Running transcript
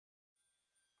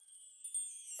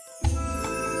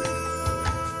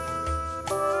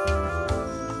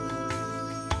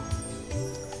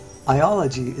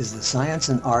Eyology is the science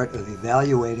and art of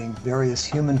evaluating various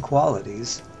human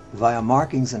qualities via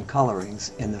markings and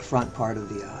colorings in the front part of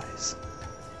the eyes.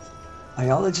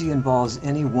 Eyology involves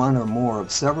any one or more of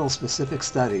several specific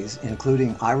studies,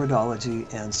 including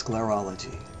Iridology and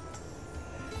Sclerology.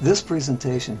 This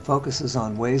presentation focuses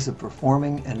on ways of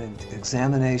performing an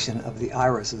examination of the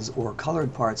irises or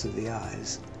colored parts of the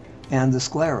eyes and the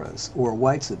scleras or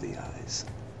whites of the eyes.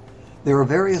 There are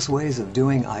various ways of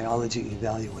doing eyology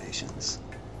evaluations.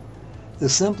 The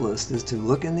simplest is to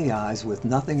look in the eyes with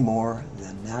nothing more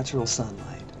than natural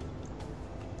sunlight.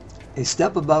 A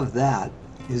step above that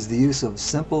is the use of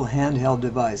simple handheld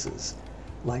devices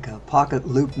like a pocket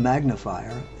loop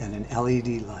magnifier and an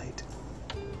LED light.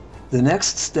 The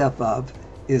next step up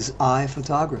is eye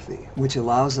photography, which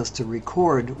allows us to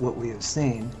record what we have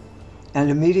seen and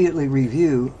immediately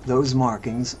review those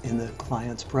markings in the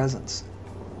client's presence.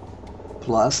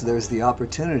 Plus, there's the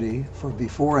opportunity for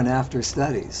before and after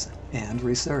studies and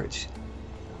research.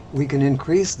 We can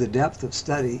increase the depth of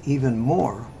study even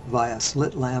more via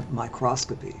slit lamp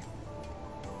microscopy.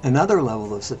 Another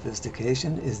level of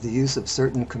sophistication is the use of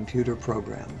certain computer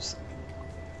programs.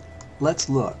 Let's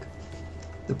look.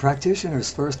 The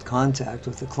practitioner's first contact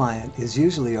with the client is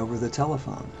usually over the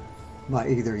telephone, by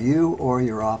either you or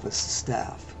your office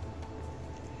staff.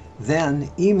 Then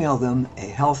email them a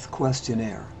health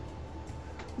questionnaire,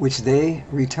 which they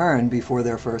return before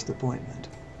their first appointment.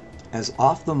 As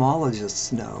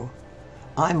ophthalmologists know,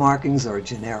 eye markings are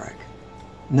generic.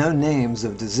 No names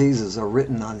of diseases are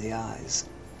written on the eyes.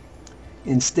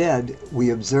 Instead,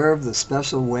 we observe the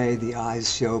special way the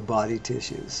eyes show body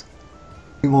tissues.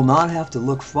 We will not have to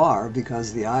look far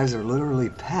because the eyes are literally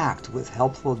packed with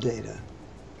helpful data.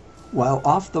 While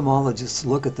ophthalmologists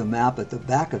look at the map at the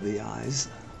back of the eyes,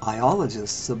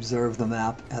 eyologists observe the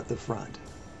map at the front.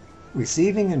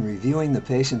 Receiving and reviewing the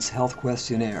patient's health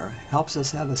questionnaire helps us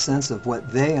have a sense of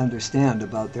what they understand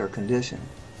about their condition,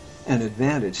 an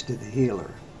advantage to the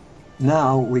healer.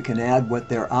 Now we can add what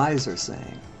their eyes are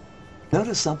saying.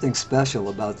 Notice something special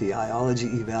about the eyology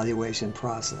evaluation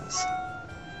process.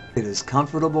 It is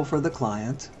comfortable for the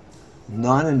client,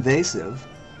 non-invasive,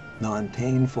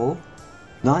 non-painful,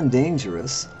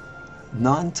 non-dangerous,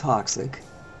 non-toxic,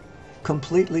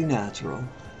 completely natural,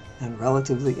 and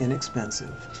relatively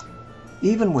inexpensive.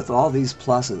 Even with all these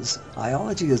pluses,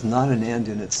 eyology is not an end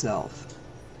in itself.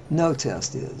 No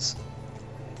test is.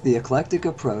 The eclectic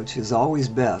approach is always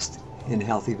best in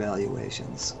health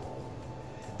evaluations.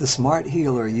 The smart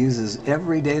healer uses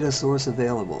every data source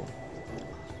available: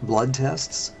 blood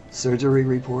tests, surgery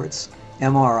reports,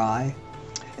 MRI,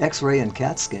 X-ray and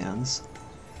CAT scans,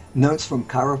 notes from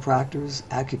chiropractors,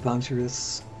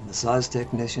 acupuncturists, massage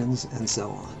technicians, and so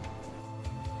on.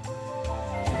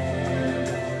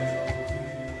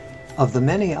 Of the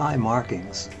many eye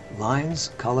markings,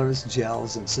 lines, colors,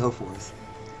 gels, and so forth,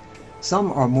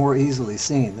 some are more easily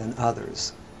seen than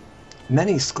others.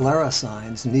 Many sclera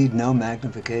signs need no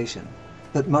magnification,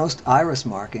 but most iris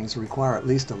markings require at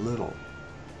least a little.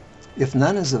 If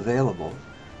none is available,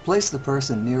 place the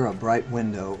person near a bright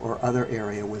window or other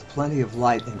area with plenty of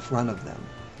light in front of them.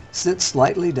 Sit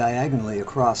slightly diagonally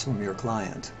across from your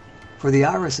client. For the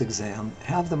iris exam,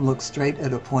 have them look straight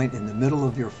at a point in the middle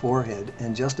of your forehead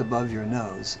and just above your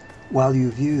nose while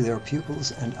you view their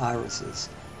pupils and irises.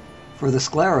 For the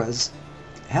scleras,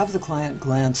 have the client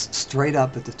glance straight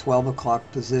up at the 12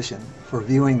 o'clock position for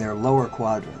viewing their lower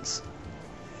quadrants.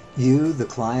 You, the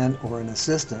client, or an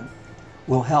assistant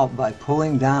will help by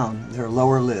pulling down their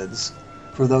lower lids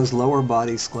for those lower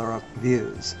body sclera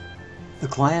views. The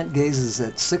client gazes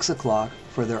at 6 o'clock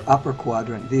for their upper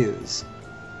quadrant views,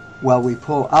 while we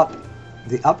pull up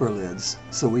the upper lids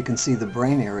so we can see the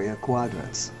brain area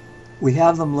quadrants. We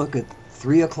have them look at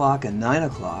 3 o'clock and 9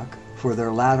 o'clock for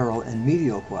their lateral and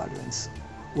medial quadrants,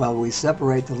 while we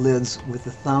separate the lids with the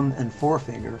thumb and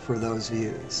forefinger for those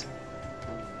views.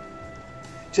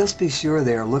 Just be sure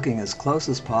they are looking as close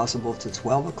as possible to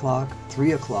 12 o'clock,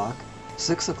 3 o'clock,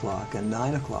 6 o'clock, and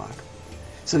 9 o'clock,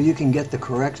 so you can get the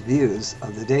correct views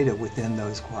of the data within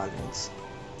those quadrants.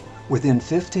 Within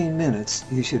 15 minutes,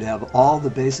 you should have all the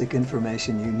basic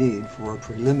information you need for a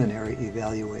preliminary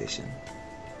evaluation.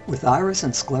 With iris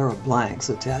and sclera blanks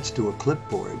attached to a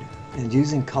clipboard and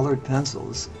using colored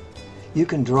pencils, you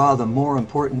can draw the more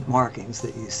important markings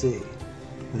that you see.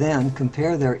 Then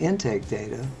compare their intake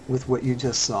data with what you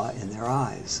just saw in their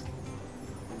eyes.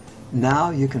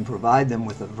 Now you can provide them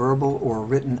with a verbal or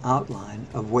written outline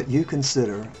of what you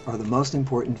consider are the most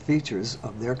important features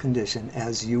of their condition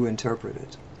as you interpret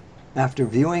it. After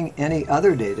viewing any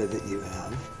other data that you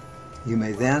have, you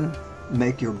may then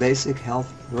make your basic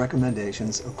health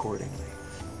recommendations accordingly.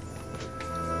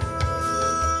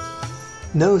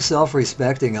 No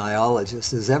self-respecting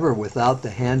eyologist is ever without the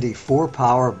handy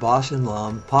 4-power Bosch &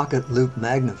 Lomb pocket loop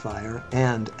magnifier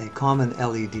and a common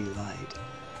LED light.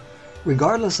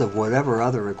 Regardless of whatever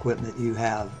other equipment you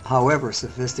have, however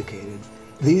sophisticated,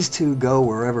 these two go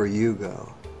wherever you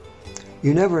go.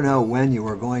 You never know when you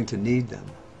are going to need them.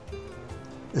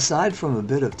 Aside from a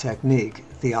bit of technique,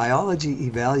 the Eyology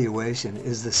evaluation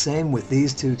is the same with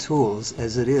these two tools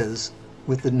as it is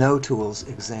with the no tools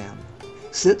exam.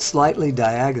 Sit slightly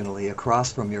diagonally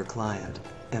across from your client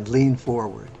and lean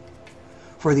forward.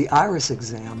 For the iris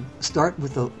exam, start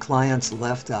with the client's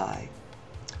left eye.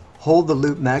 Hold the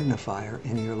loop magnifier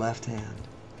in your left hand.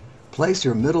 Place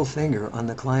your middle finger on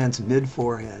the client's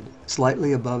mid-forehead,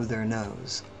 slightly above their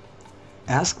nose.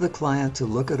 Ask the client to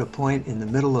look at a point in the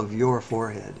middle of your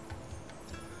forehead.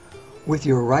 With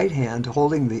your right hand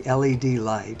holding the LED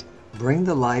light, bring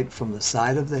the light from the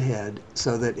side of the head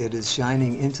so that it is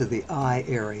shining into the eye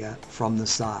area from the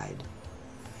side.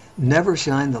 Never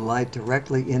shine the light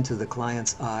directly into the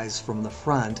client's eyes from the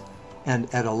front and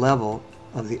at a level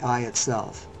of the eye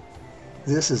itself.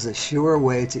 This is a sure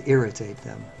way to irritate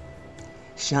them.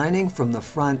 Shining from the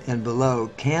front and below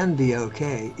can be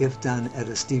okay if done at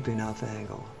a steep enough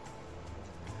angle.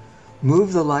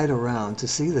 Move the light around to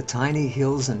see the tiny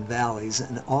hills and valleys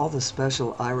and all the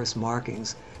special iris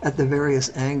markings at the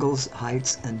various angles,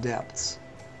 heights, and depths.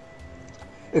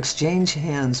 Exchange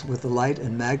hands with the light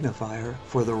and magnifier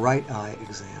for the right eye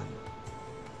exam.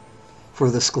 For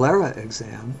the Sclera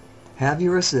exam, have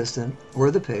your assistant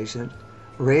or the patient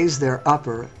raise their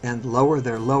upper and lower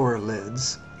their lower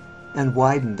lids and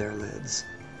widen their lids.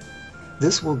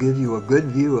 This will give you a good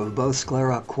view of both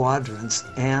sclera quadrants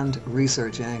and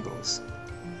research angles.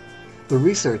 The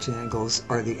research angles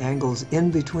are the angles in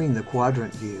between the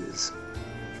quadrant views.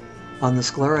 On the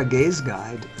Sclera Gaze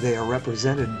Guide, they are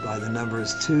represented by the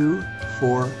numbers 2,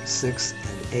 4, 6,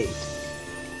 and 8.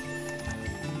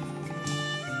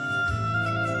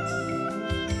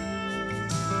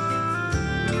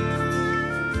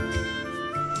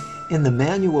 In the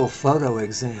manual photo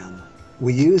exam,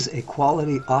 we use a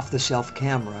quality off-the-shelf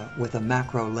camera with a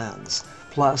macro lens,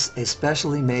 plus a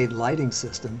specially made lighting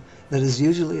system that is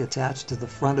usually attached to the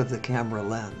front of the camera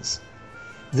lens.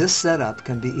 This setup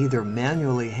can be either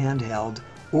manually handheld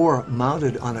or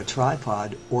mounted on a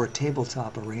tripod or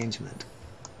tabletop arrangement.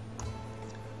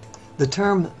 The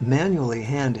term manually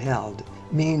handheld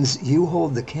means you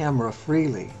hold the camera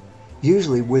freely,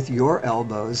 usually with your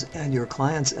elbows and your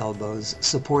client's elbows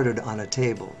supported on a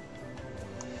table.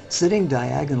 Sitting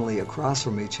diagonally across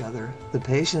from each other, the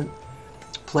patient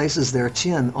places their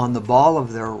chin on the ball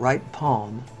of their right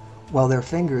palm while their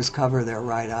fingers cover their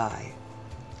right eye.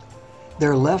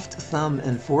 Their left thumb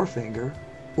and forefinger,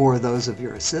 or those of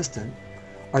your assistant,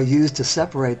 are used to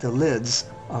separate the lids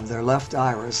of their left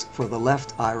iris for the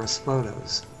left iris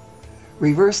photos.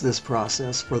 Reverse this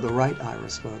process for the right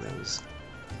iris photos.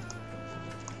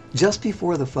 Just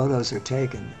before the photos are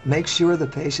taken, make sure the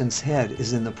patient's head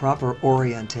is in the proper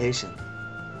orientation.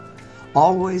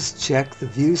 Always check the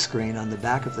view screen on the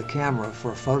back of the camera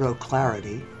for photo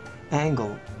clarity,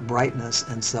 angle, brightness,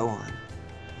 and so on.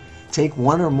 Take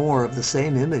one or more of the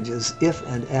same images if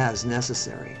and as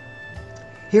necessary.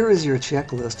 Here is your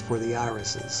checklist for the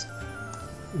irises.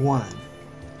 1.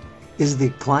 Is the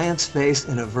client's face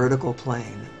in a vertical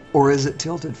plane, or is it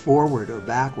tilted forward or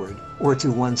backward, or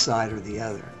to one side or the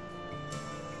other?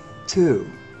 2.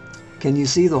 Can you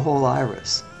see the whole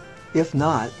iris? If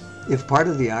not, if part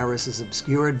of the iris is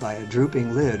obscured by a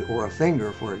drooping lid or a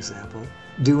finger, for example,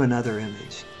 do another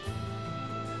image.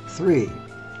 3.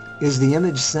 Is the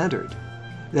image centered?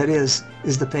 That is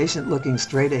the patient looking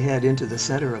straight ahead into the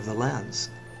center of the lens?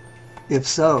 If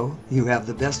so, you have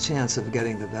the best chance of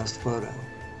getting the best photo.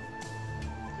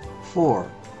 4.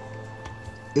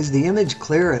 Is the image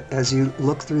clear as you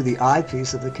look through the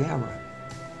eyepiece of the camera?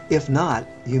 If not,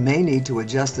 you may need to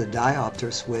adjust the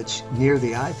diopter switch near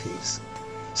the eyepiece,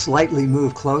 slightly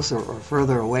move closer or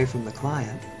further away from the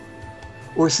client,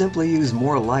 or simply use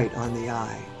more light on the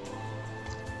eye.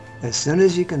 As soon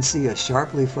as you can see a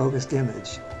sharply focused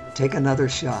image, take another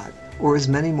shot, or as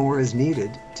many more as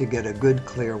needed to get a good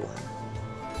clear one.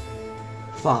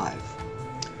 5.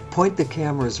 Point the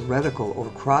camera's reticle or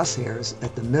crosshairs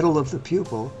at the middle of the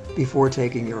pupil before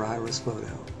taking your iris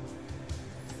photo.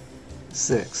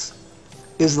 6.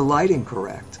 Is the lighting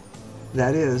correct?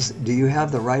 That is, do you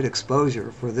have the right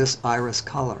exposure for this iris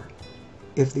color?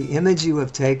 If the image you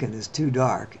have taken is too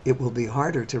dark, it will be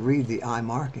harder to read the eye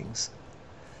markings.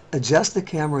 Adjust the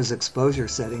camera's exposure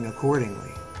setting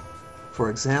accordingly. For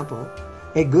example,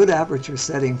 A good aperture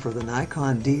setting for the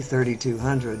Nikon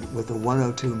D3200 with a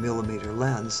 102mm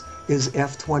lens is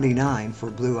f/29 for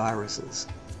blue irises.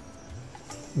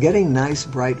 Getting nice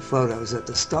bright photos at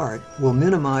the start will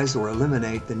minimize or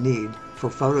eliminate the need for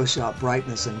Photoshop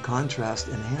brightness and contrast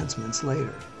enhancements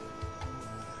later.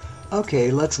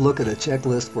 Okay, let's look at a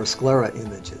checklist for sclera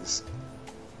images.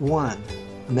 1.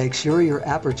 Make sure your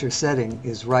aperture setting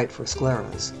is right for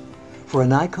scleras. For a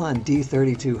Nikon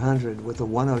D3200 with a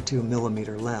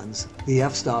 102mm lens, the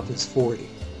f-stop is 40.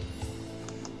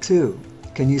 2.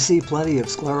 Can you see plenty of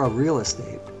sclera real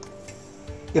estate?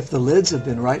 If the lids have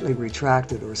been rightly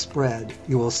retracted or spread,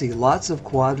 you will see lots of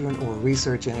quadrant or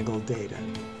research angle data.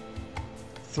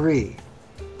 3.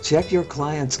 Check your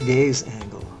client's gaze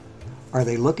angle. Are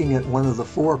they looking at one of the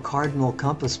 4 cardinal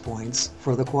compass points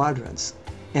for the quadrants,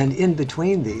 and in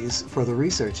between these for the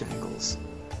research angles?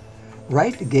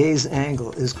 Right gaze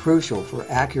angle is crucial for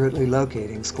accurately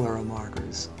locating sclera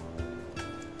markers.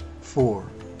 4.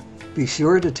 Be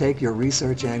sure to take your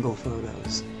research angle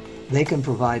photos. They can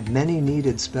provide many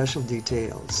needed special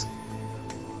details.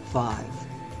 5.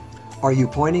 Are you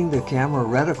pointing the camera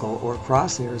reticle or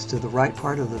crosshairs to the right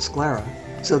part of the sclera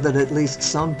so that at least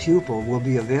some pupil will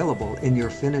be available in your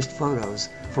finished photos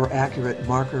for accurate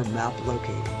marker map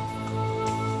locating?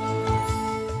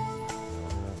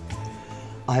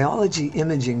 Eyology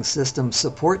imaging system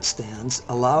support stands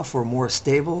allow for more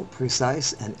stable,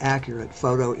 precise, and accurate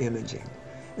photo imaging,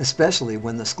 especially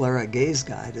when the sclera gaze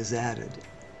guide is added.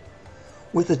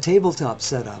 With a tabletop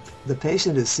setup, the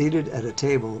patient is seated at a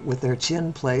table with their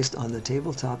chin placed on the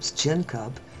tabletop's chin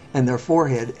cup and their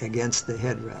forehead against the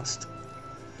headrest.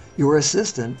 Your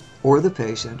assistant, or the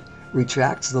patient,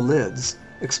 retracts the lids,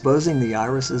 exposing the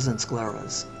irises and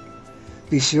scleras.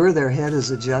 Be sure their head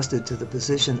is adjusted to the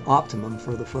position optimum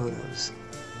for the photos.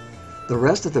 The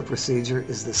rest of the procedure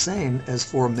is the same as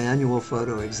for manual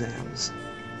photo exams.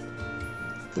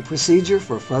 The procedure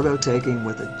for photo taking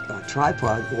with a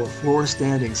tripod or floor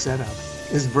standing setup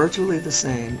is virtually the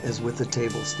same as with the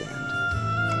table stand.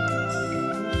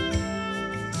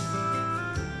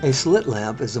 A slit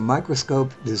lamp is a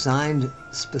microscope designed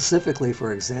specifically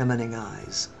for examining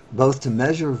eyes, both to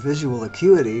measure visual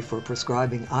acuity for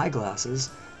prescribing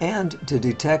eyeglasses and to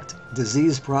detect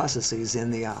disease processes in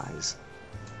the eyes.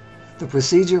 The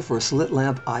procedure for slit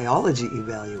lamp eyology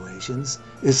evaluations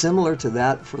is similar to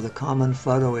that for the common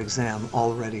photo exam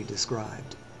already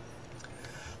described.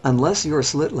 Unless your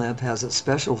slit lamp has a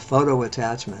special photo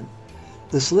attachment,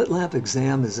 the slit lamp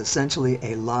exam is essentially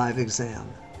a live exam.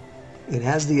 It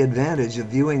has the advantage of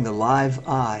viewing the live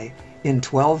eye in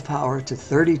 12 power to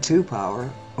 32 power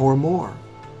or more.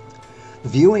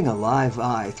 Viewing a live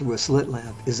eye through a slit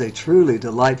lamp is a truly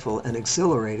delightful and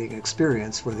exhilarating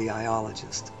experience for the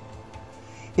eyologist.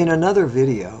 In another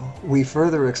video, we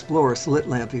further explore slit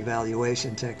lamp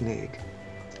evaluation technique.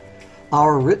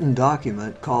 Our written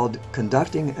document called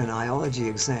Conducting an Eyology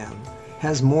Exam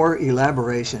has more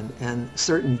elaboration and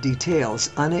certain details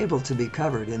unable to be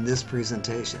covered in this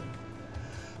presentation.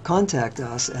 Contact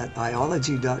us at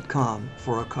eyology.com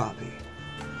for a copy.